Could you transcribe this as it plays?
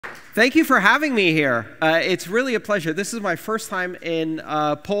Thank you for having me here. It's really a pleasure. This is my first time in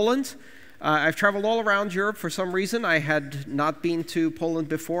Poland. I've traveled all around Europe for some reason. I had not been to Poland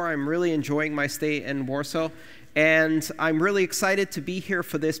before. I'm really enjoying my stay in Warsaw, and I'm really excited to be here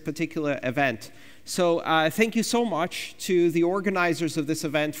for this particular event. So thank you so much to the organizers of this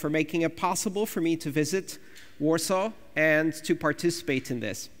event for making it possible for me to visit Warsaw and to participate in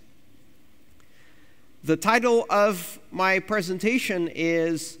this. The title of my presentation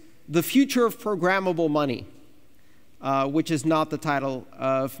is The Future of Programmable Money, which is not the title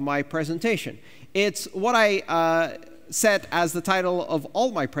of my presentation. It's what I set as the title of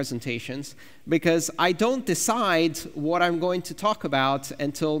all my presentations because I don't decide what I'm going to talk about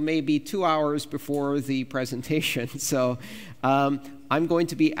until maybe 2 hours before the presentation. So I'm going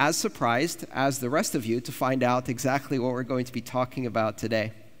to be as surprised as the rest of you to find out exactly what we're going to be talking about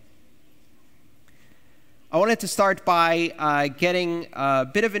today. I wanted to start by getting a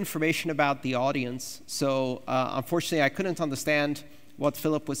bit of information about the audience. So unfortunately, I couldn't understand what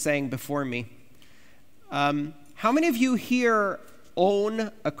Philip was saying before me. How many of you here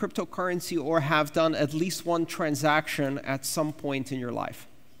own a cryptocurrency or have done at least one transaction at some point in your life?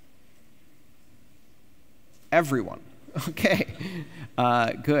 Everyone. Okay,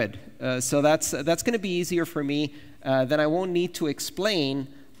 good. So that's going to be easier for me. Then I won't need to explain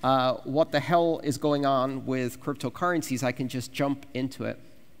what the hell is going on with cryptocurrencies. I can just jump into it.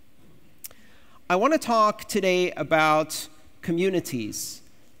 I want to talk today about communities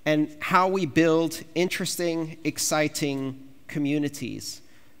and how we build interesting, exciting communities,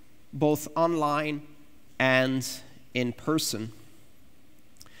 both online and in person.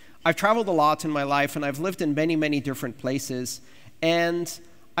 I've traveled a lot in my life, and I've lived in many, many different places, and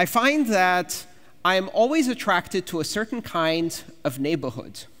I find that I'm always attracted to a certain kind of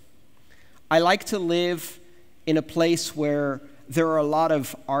neighborhood. I like to live in a place where there are a lot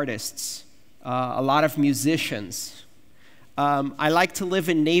of artists, a lot of musicians. I like to live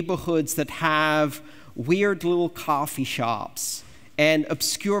in neighborhoods that have weird little coffee shops and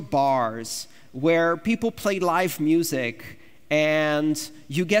obscure bars where people play live music and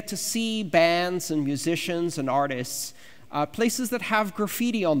you get to see bands and musicians and artists, places that have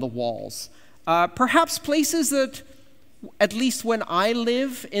graffiti on the walls, perhaps places that, at least when I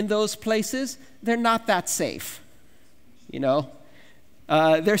live in those places, they're not that safe, you know?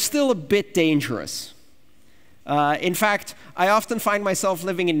 They're still a bit dangerous. In fact, I often find myself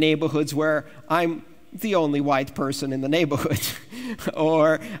living in neighborhoods where I'm the only white person in the neighborhood,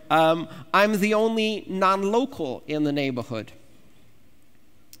 or I'm the only non-local in the neighborhood.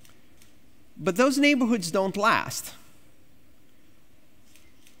 But those neighborhoods don't last.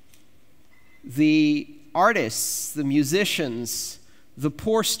 The artists, the musicians, the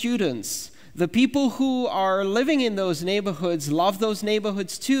poor students, the people who are living in those neighborhoods love those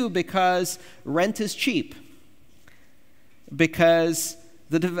neighborhoods too because rent is cheap, because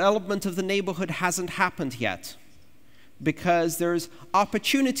the development of the neighborhood hasn't happened yet, because there's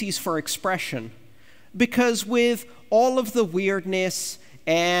opportunities for expression, because with all of the weirdness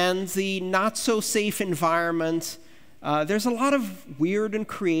and the not-so-safe environment, there's a lot of weird and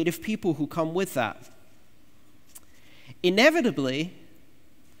creative people who come with that. Inevitably,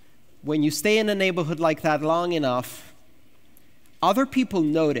 when you stay in a neighborhood like that long enough, other people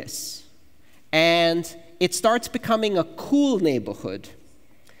notice, and it starts becoming a cool neighborhood.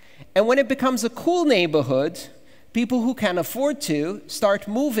 And when it becomes a cool neighborhood, people who can afford to start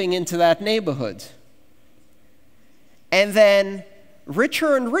moving into that neighborhood. And then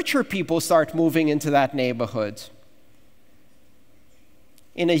richer and richer people start moving into that neighborhood.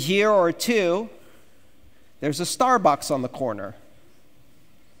 In a year or two, there's a Starbucks on the corner.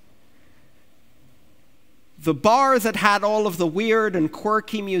 The bar that had all of the weird and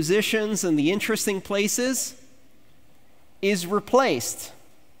quirky musicians and the interesting places is replaced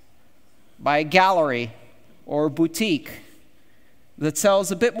by a gallery or a boutique that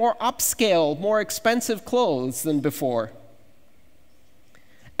sells a bit more upscale, more expensive clothes than before.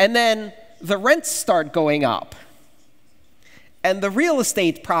 And then the rents start going up. And the real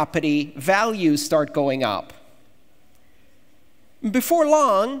estate property values start going up. Before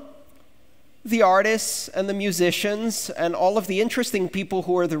long, the artists and the musicians and all of the interesting people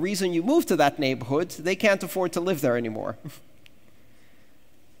who are the reason you moved to that neighborhood, they can't afford to live there anymore.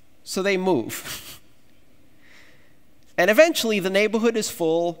 So they move. And eventually, the neighborhood is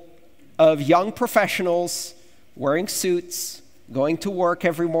full of young professionals wearing suits, going to work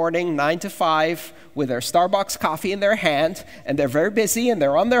every morning, 9 to 5, with their Starbucks coffee in their hand, and they're very busy, and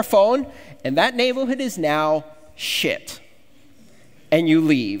they're on their phone, and that neighborhood is now shit. And you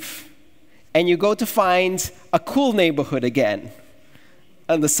leave. And you go to find a cool neighborhood again.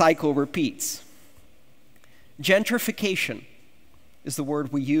 and the cycle repeats. Gentrification is the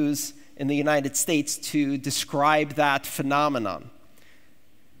word we use in the United States to describe that phenomenon.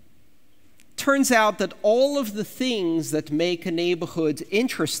 Turns out that all of the things that make a neighborhood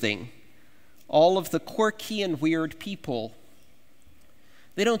interesting, all of the quirky and weird people,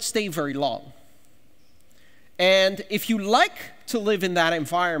 they don't stay very long. And if you like to live in that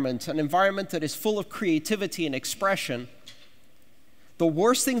environment, an environment that is full of creativity and expression, the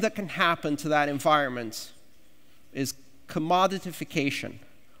worst thing that can happen to that environment is commoditification,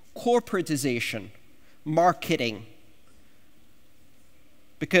 corporatization, marketing.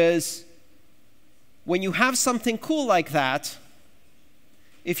 Because when you have something cool like that,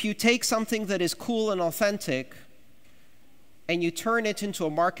 if you take something that is cool and authentic and you turn it into a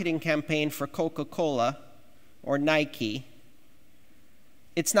marketing campaign for Coca-Cola or Nike,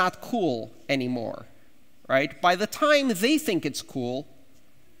 it's not cool anymore, right? By the time they think it's cool,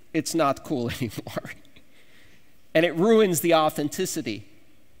 it's not cool anymore. And it ruins the authenticity.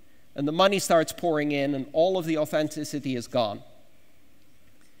 And the money starts pouring in, and all of the authenticity is gone.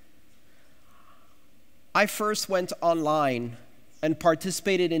 I first went online and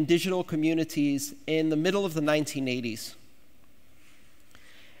participated in digital communities in the middle of the 1980s.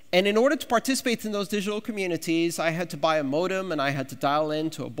 And in order to participate in those digital communities, I had to buy a modem and I had to dial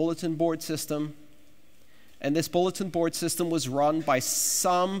into a bulletin board system. And this bulletin board system was run by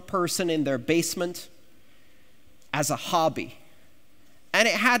some person in their basement as a hobby. And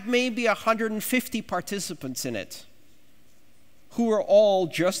it had maybe 150 participants in it, who were all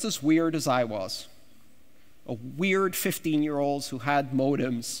just as weird as I was. Weird 15-year-olds who had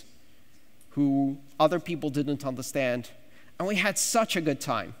modems, who other people didn't understand. And we had such a good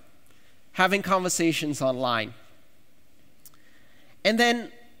time having conversations online. And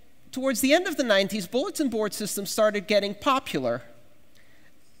then towards the end of the 90s, bulletin board systems started getting popular.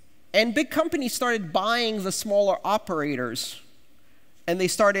 And big companies started buying the smaller operators, and they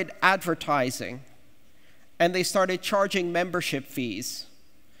started advertising, and they started charging membership fees.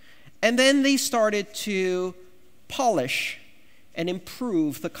 And then they started to polish and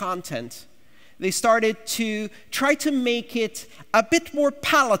improve the content. They started to try to make it a bit more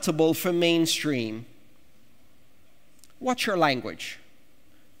palatable for mainstream. Watch your language.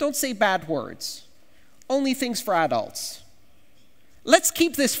 Don't say bad words. Only things for adults. Let's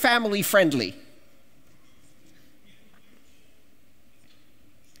keep this family friendly.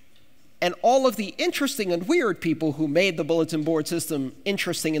 And all of the interesting and weird people who made the bulletin board system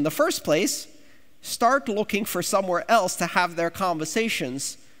interesting in the first place start looking for somewhere else to have their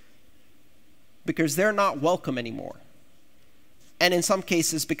conversations because they're not welcome anymore. And in some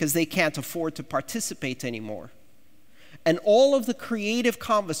cases, because they can't afford to participate anymore. And all of the creative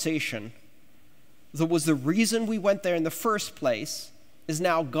conversation that was the reason we went there in the first place is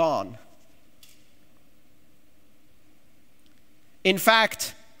now gone. In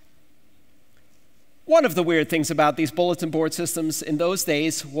fact, one of the weird things about these bulletin board systems in those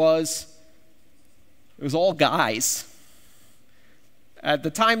days was it was all guys. At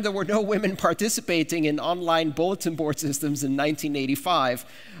the time, there were no women participating in online bulletin board systems in 1985.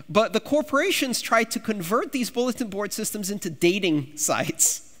 But the corporations tried to convert these bulletin board systems into dating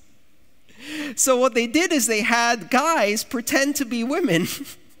sites. So what they did is they had guys pretend to be women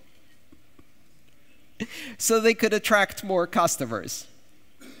so they could attract more customers.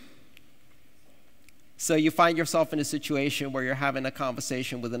 So you find yourself in a situation where you're having a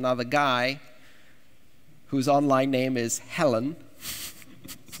conversation with another guy whose online name is Helen,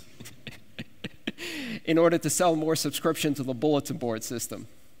 in order to sell more subscription to the bulletin board system.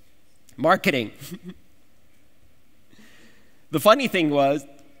 Marketing. The funny thing was,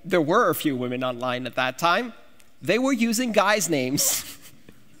 there were a few women online at that time. They were using guys' names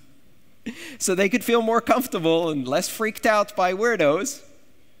so they could feel more comfortable and less freaked out by weirdos.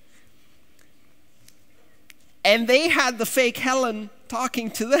 And they had the fake Helen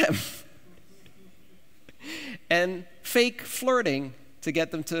talking to them and fake flirting to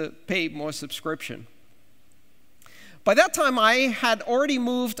get them to pay more subscription. By that time, I had already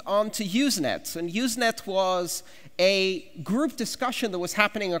moved on to Usenet, and Usenet was a group discussion that was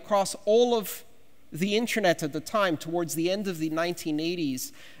happening across all of the internet at the time, towards the end of the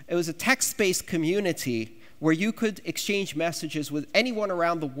 1980s. It was a text-based community where you could exchange messages with anyone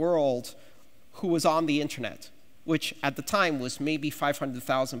around the world who was on the internet, which at the time was maybe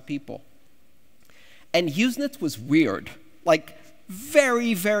 500,000 people. And Usenet was weird, like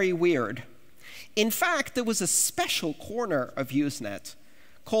very, very weird. In fact, there was a special corner of Usenet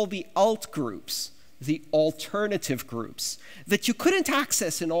called the alt groups, the alternative groups, that you couldn't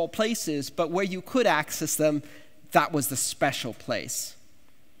access in all places, but where you could access them, that was the special place.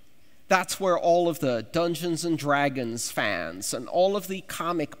 That's where all of the Dungeons and Dragons fans and all of the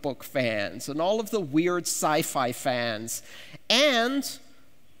comic book fans and all of the weird sci-fi fans and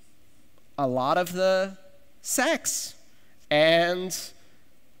a lot of the sex and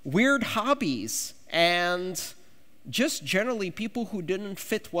weird hobbies and just generally people who didn't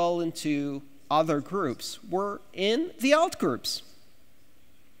fit well into other groups were in the alt groups.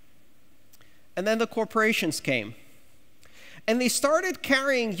 And then the corporations came. And they started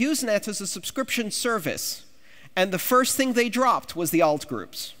carrying Usenet as a subscription service. And the first thing they dropped was the alt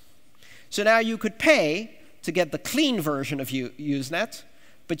groups. So now you could pay to get the clean version of Usenet,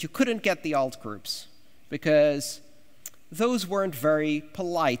 but you couldn't get the alt groups because those weren't very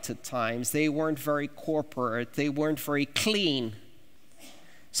polite at times. They weren't very corporate. They weren't very clean.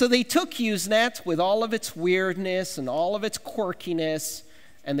 So they took Usenet with all of its weirdness and all of its quirkiness,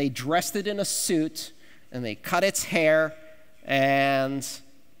 and they dressed it in a suit, and they cut its hair, and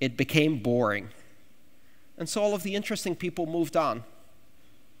it became boring. And so all of the interesting people moved on.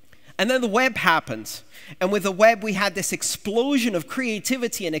 And then the web happened. And with the web, we had this explosion of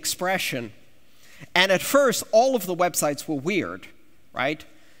creativity and expression. And at first, all of the websites were weird, right?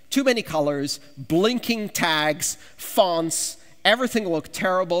 Too many colors, blinking tags, fonts, everything looked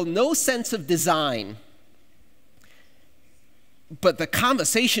terrible, no sense of design. But the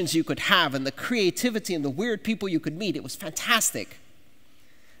conversations you could have and the creativity and the weird people you could meet, it was fantastic.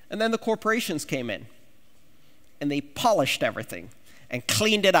 And then the corporations came in, and they polished everything and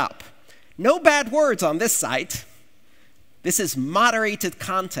cleaned it up. No bad words on this site. This is moderated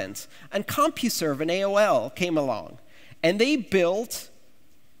content. And CompuServe and AOL came along, and they built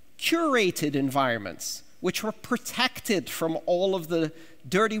curated environments which were protected from all of the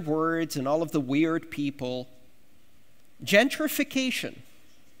dirty words and all of the weird people. Gentrification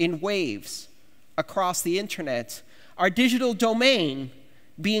in waves across the internet, our digital domain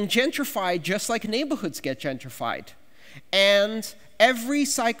being gentrified just like neighborhoods get gentrified. And every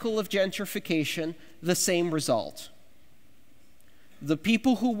cycle of gentrification, the same result. The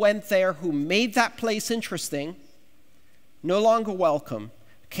people who went there, who made that place interesting, no longer welcome,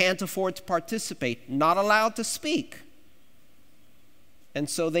 can't afford to participate, not allowed to speak. And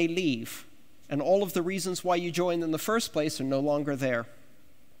so they leave. And all of the reasons why you joined in the first place are no longer there.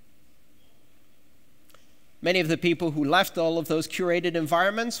 Many of the people who left all of those curated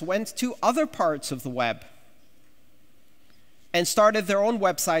environments went to other parts of the web and started their own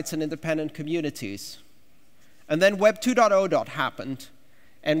websites and independent communities. And then Web 2.0 happened.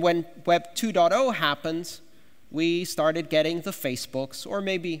 And when Web 2.0 happened, we started getting the Facebooks, or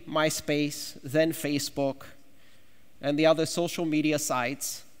maybe MySpace, then Facebook, and the other social media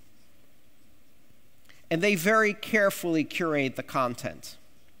sites. And they very carefully curate the content.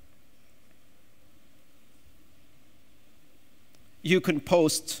 You can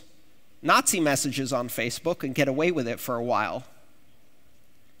post Nazi messages on Facebook and get away with it for a while.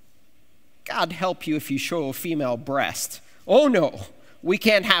 God help you if you show a female breast. Oh no, we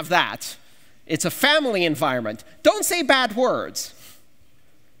can't have that. It's a family environment. Don't say bad words.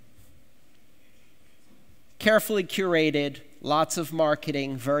 Carefully curated, lots of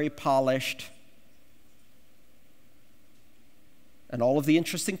marketing, very polished. And all of the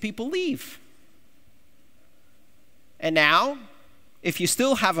interesting people leave. And now, if you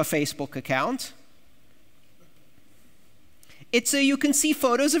still have a Facebook account, it's so you can see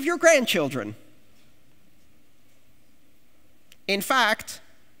photos of your grandchildren. In fact,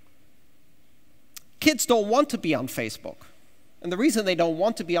 kids don't want to be on Facebook. And the reason they don't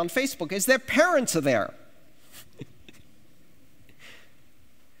want to be on Facebook is their parents are there.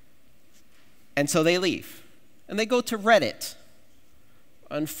 And so they leave. And they go to Reddit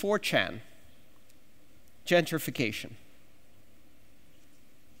and 4chan. Gentrification.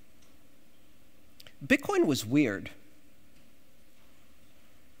 Bitcoin was weird.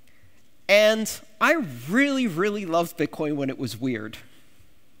 And I really, really loved Bitcoin when it was weird.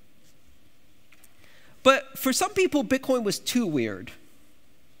 But for some people, Bitcoin was too weird.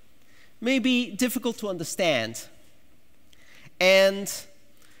 Maybe difficult to understand. And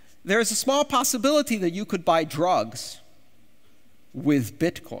there's a small possibility that you could buy drugs with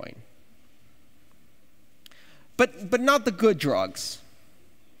Bitcoin. But not the good drugs,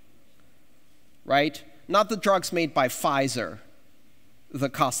 right? Not the drugs made by Pfizer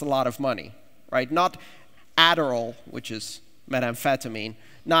that cost a lot of money, right? Not Adderall, which is methamphetamine,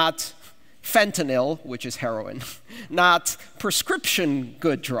 not fentanyl, which is heroin, not prescription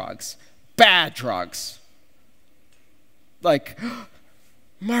good drugs, bad drugs, like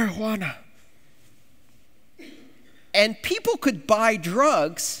marijuana. And people could buy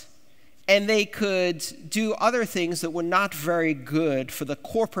drugs and they could do other things that were not very good for the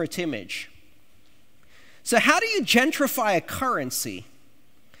corporate image. So how do you gentrify a currency?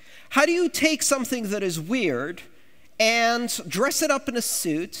 How do you take something that is weird and dress it up in a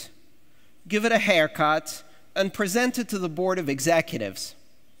suit, give it a haircut, and present it to the board of executives?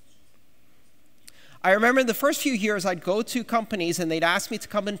 I remember in the first few years, I'd go to companies and they'd ask me to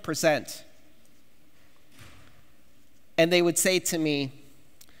come and present. And they would say to me,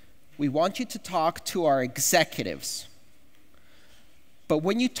 "We want you to talk to our executives. But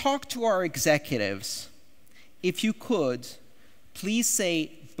when you talk to our executives, if you could, please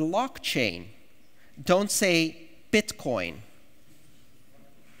say blockchain. Don't say Bitcoin.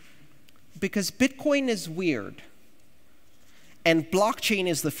 Because Bitcoin is weird, and blockchain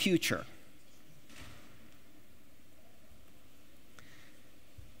is the future."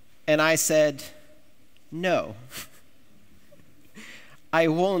 And I said, "No, I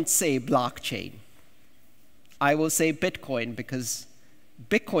won't say blockchain. I will say Bitcoin because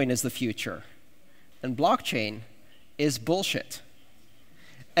Bitcoin is the future, and blockchain is bullshit.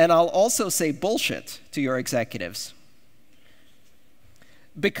 And I'll also say bullshit to your executives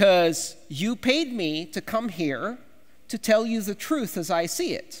because you paid me to come here to tell you the truth as I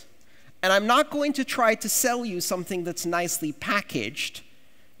see it. And I'm not going to try to sell you something that's nicely packaged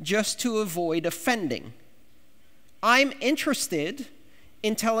just to avoid offending. I'm interested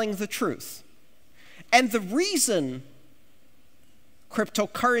in telling the truth. And the reason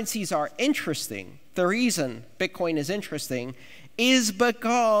cryptocurrencies are interesting, the reason Bitcoin is interesting, is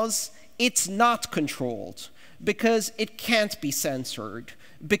because it's not controlled, because it can't be censored,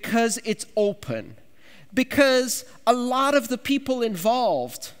 because it's open, because a lot of the people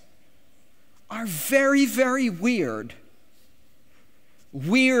involved are very, very weird.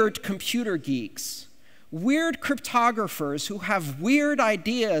 Weird computer geeks, weird cryptographers who have weird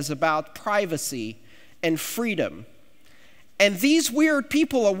ideas about privacy and freedom. And these weird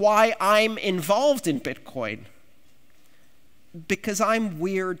people are why I'm involved in Bitcoin. Because I'm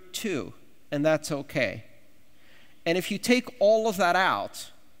weird too, and that's okay. And if you take all of that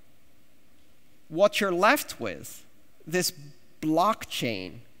out, what you're left with, this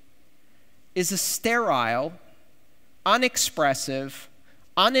blockchain, is a sterile, unexpressive,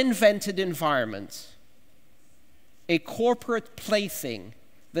 uninvented environment, a corporate plaything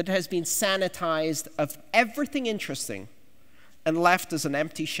that has been sanitized of everything interesting and left as an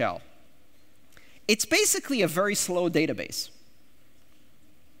empty shell. It's basically a very slow database.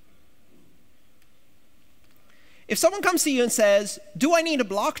 If someone comes to you and says, "Do I need a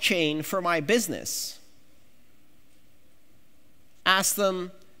blockchain for my business?" Ask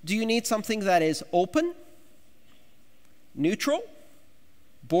them, do you need something that is open, neutral,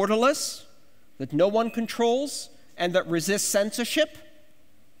 borderless, that no one controls, and that resists censorship?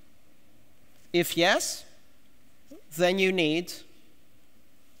 If yes, then you need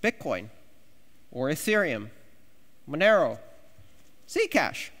Bitcoin, or Ethereum, Monero,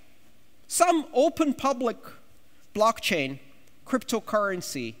 Zcash, some open public blockchain,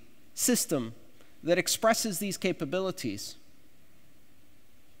 cryptocurrency system that expresses these capabilities.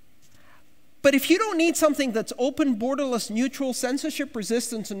 But if you don't need something that's open, borderless, neutral, censorship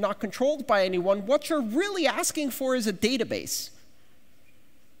resistant, and not controlled by anyone, what you're really asking for is a database.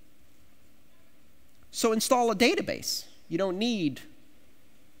 So install a database. You don't need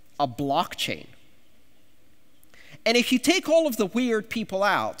a blockchain. And if you take all of the weird people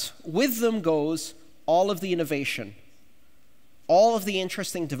out, with them goes all of the innovation, all of the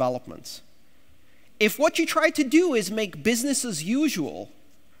interesting developments. If what you try to do is make business as usual,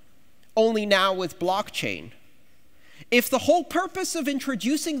 only now with blockchain, if the whole purpose of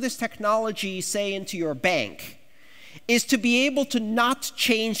introducing this technology, say, into your bank, is to be able to not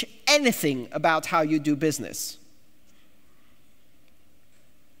change anything about how you do business,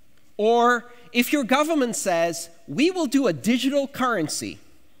 or if your government says, we will do a digital currency,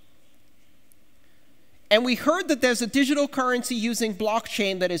 and we heard that there's a digital currency using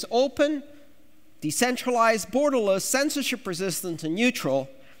blockchain that is open, decentralized, borderless, censorship resistant, and neutral,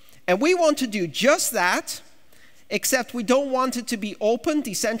 and we want to do just that, except we don't want it to be open,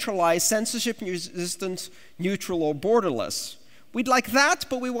 decentralized, censorship resistant, neutral, or borderless. We'd like that,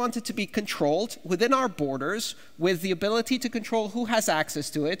 but we want it to be controlled within our borders with the ability to control who has access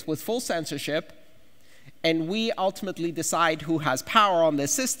to it with full censorship, and we ultimately decide who has power on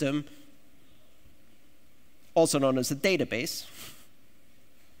this system, also known as a database.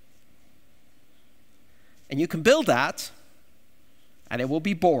 And you can build that, and it will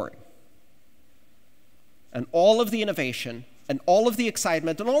be boring. And all of the innovation, and all of the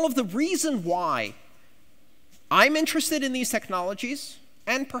excitement, and all of the reason why I'm interested in these technologies,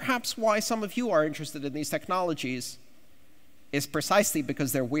 and perhaps why some of you are interested in these technologies, is precisely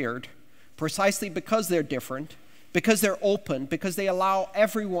because they're weird, precisely because they're different, because they're open, because they allow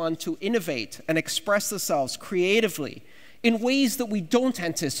everyone to innovate and express themselves creatively in ways that we don't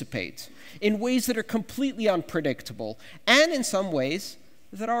anticipate, in ways that are completely unpredictable, and in some ways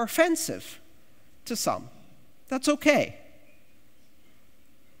that are offensive to some. That's okay.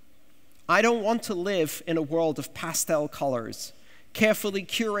 I don't want to live in a world of pastel colors, carefully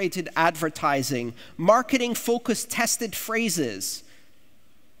curated advertising, marketing-focused tested phrases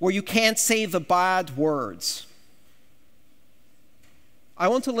where you can't say the bad words. I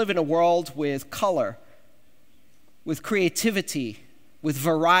want to live in a world with color, with creativity, with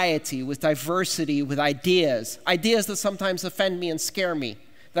variety, with diversity, with ideas that sometimes offend me and scare me,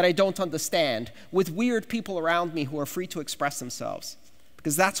 that I don't understand, with weird people around me who are free to express themselves,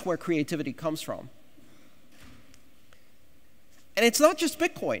 because that's where creativity comes from. And it's not just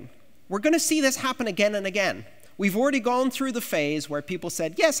Bitcoin. We're going to see this happen again and again. We've already gone through the phase where people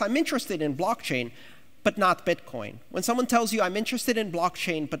said, yes, I'm interested in blockchain, but not Bitcoin. When someone tells you, I'm interested in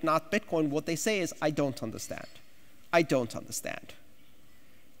blockchain, but not Bitcoin, what they say is, I don't understand. I don't understand.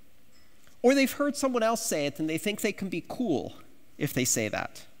 Or they've heard someone else say it, and they think they can be cool if they say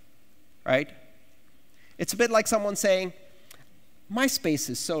that, right? It's a bit like someone saying, MySpace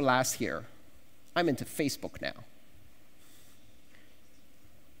is so last year. I'm into Facebook now.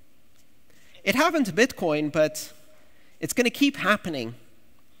 It happened to Bitcoin, but it's going to keep happening.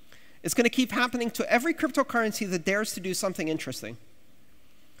 It's going to keep happening to every cryptocurrency that dares to do something interesting.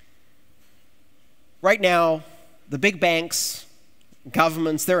 Right now, the big banks,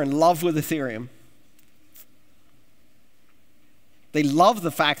 governments, they're in love with Ethereum. They love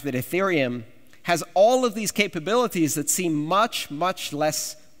the fact that Ethereum has all of these capabilities that seem much, much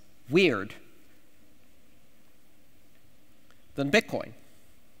less weird than Bitcoin.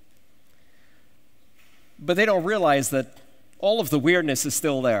 But they don't realize that all of the weirdness is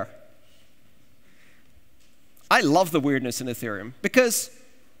still there. I love the weirdness in Ethereum because,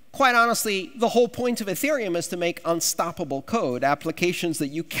 quite honestly, the whole point of Ethereum is to make unstoppable code, applications that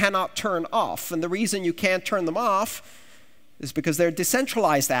you cannot turn off. And the reason you can't turn them off is because they're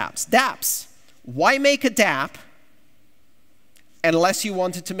decentralized apps, dApps. Why make a dApp unless you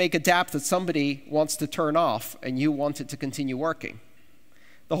wanted to make a dApp that somebody wants to turn off and you want it to continue working?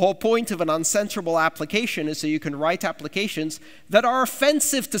 The whole point of an uncensorable application is so you can write applications that are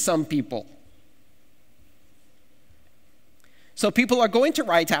offensive to some people. So people are going to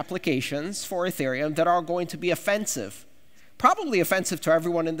write applications for Ethereum that are going to be offensive. Probably offensive to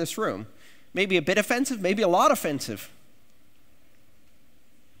everyone in this room. Maybe a bit offensive, maybe a lot offensive.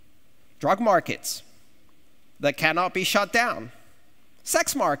 Drug markets that cannot be shut down.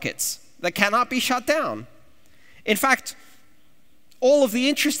 Sex markets that cannot be shut down. In fact, all of the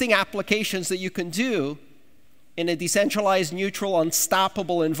interesting applications that you can do in a decentralized, neutral,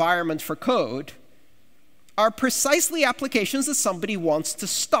 unstoppable environment for code are precisely applications that somebody wants to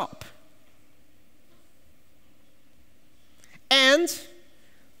stop. And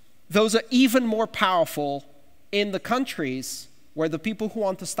those are even more powerful in the countries where the people who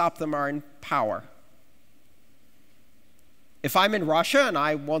want to stop them are in power. If I'm in Russia and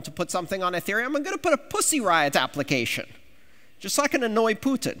I want to put something on Ethereum, I'm going to put a Pussy Riot application, just so I can annoy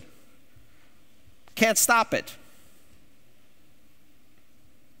Putin. Can't stop it.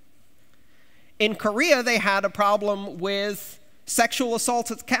 In Korea, they had a problem with sexual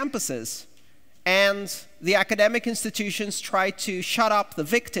assault at campuses. And the academic institutions tried to shut up the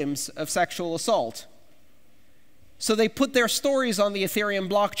victims of sexual assault. So they put their stories on the Ethereum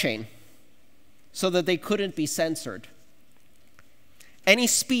blockchain so that they couldn't be censored. Any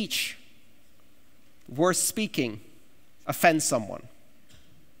speech worth speaking offends someone.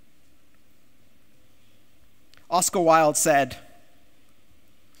 Oscar Wilde said,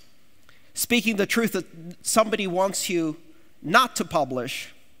 speaking the truth that somebody wants you not to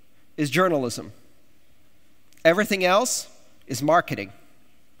publish is journalism. Everything else is marketing.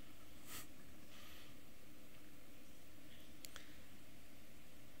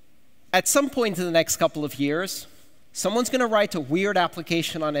 At some point in the next couple of years, someone's going to write a weird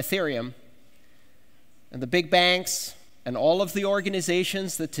application on Ethereum, and the big banks and all of the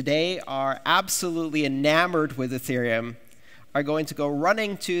organizations that today are absolutely enamored with Ethereum are going to go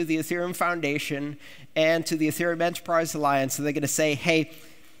running to the Ethereum Foundation and to the Ethereum Enterprise Alliance, and they're going to say, hey,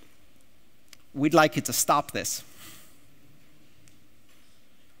 we'd like you to stop this.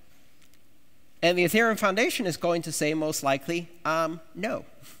 And the Ethereum Foundation is going to say, most likely, no,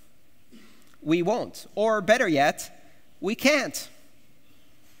 we won't. Or better yet, we can't.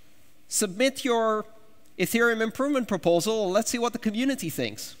 Submit your Ethereum improvement proposal. Let's see what the community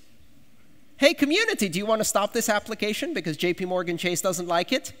thinks. Hey, community, do you want to stop this application because JP Morgan Chase doesn't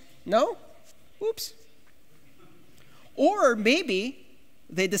like it? No? Oops. Or maybe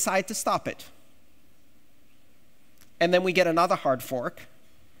they decide to stop it. And then we get another hard fork,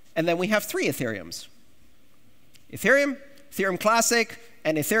 and then we have 3 Ethereums. Ethereum, Ethereum Classic,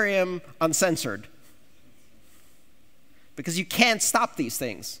 and Ethereum Uncensored. Because you can't stop these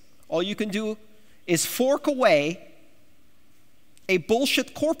things. All you can do is fork away a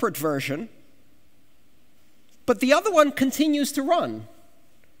bullshit corporate version, but the other one continues to run.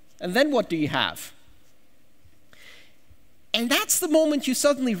 And then what do you have? And that's the moment you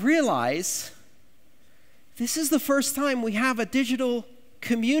suddenly realize this is the first time we have a digital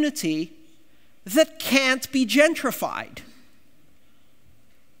community that can't be gentrified.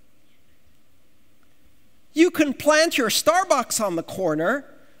 You can plant your Starbucks on the corner,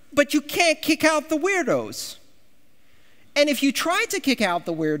 but you can't kick out the weirdos. And if you try to kick out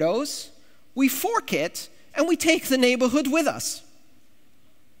the weirdos, we fork it and we take the neighborhood with us.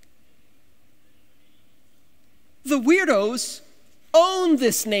 The weirdos own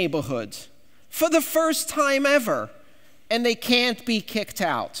this neighborhood for the first time ever, and they can't be kicked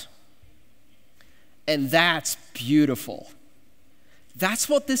out. And that's beautiful. That's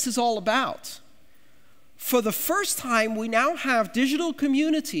what this is all about. For the first time, we now have digital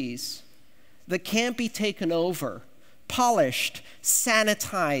communities that can't be taken over, polished,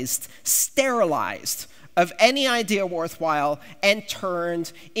 sanitized, sterilized of any idea worthwhile, and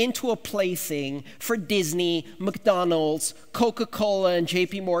turned into a plaything for Disney, McDonald's, Coca-Cola, and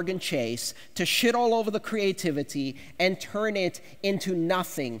JP Morgan Chase to shit all over the creativity and turn it into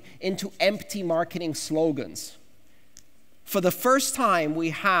nothing, into empty marketing slogans. For the first time,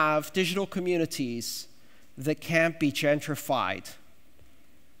 we have digital communities that can't be gentrified.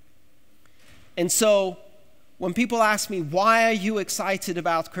 And so, when people ask me, why are you excited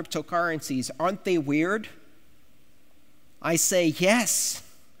about cryptocurrencies? Aren't they weird? I say, yes.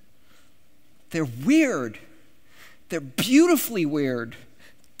 They're weird. They're beautifully weird.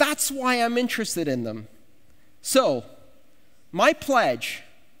 That's why I'm interested in them. So, my pledge,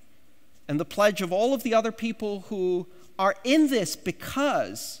 and the pledge of all of the other people who are in this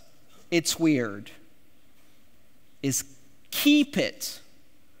because it's weird, is keep it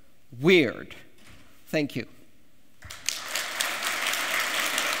weird. Thank you.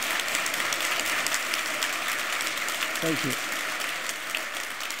 Thank you.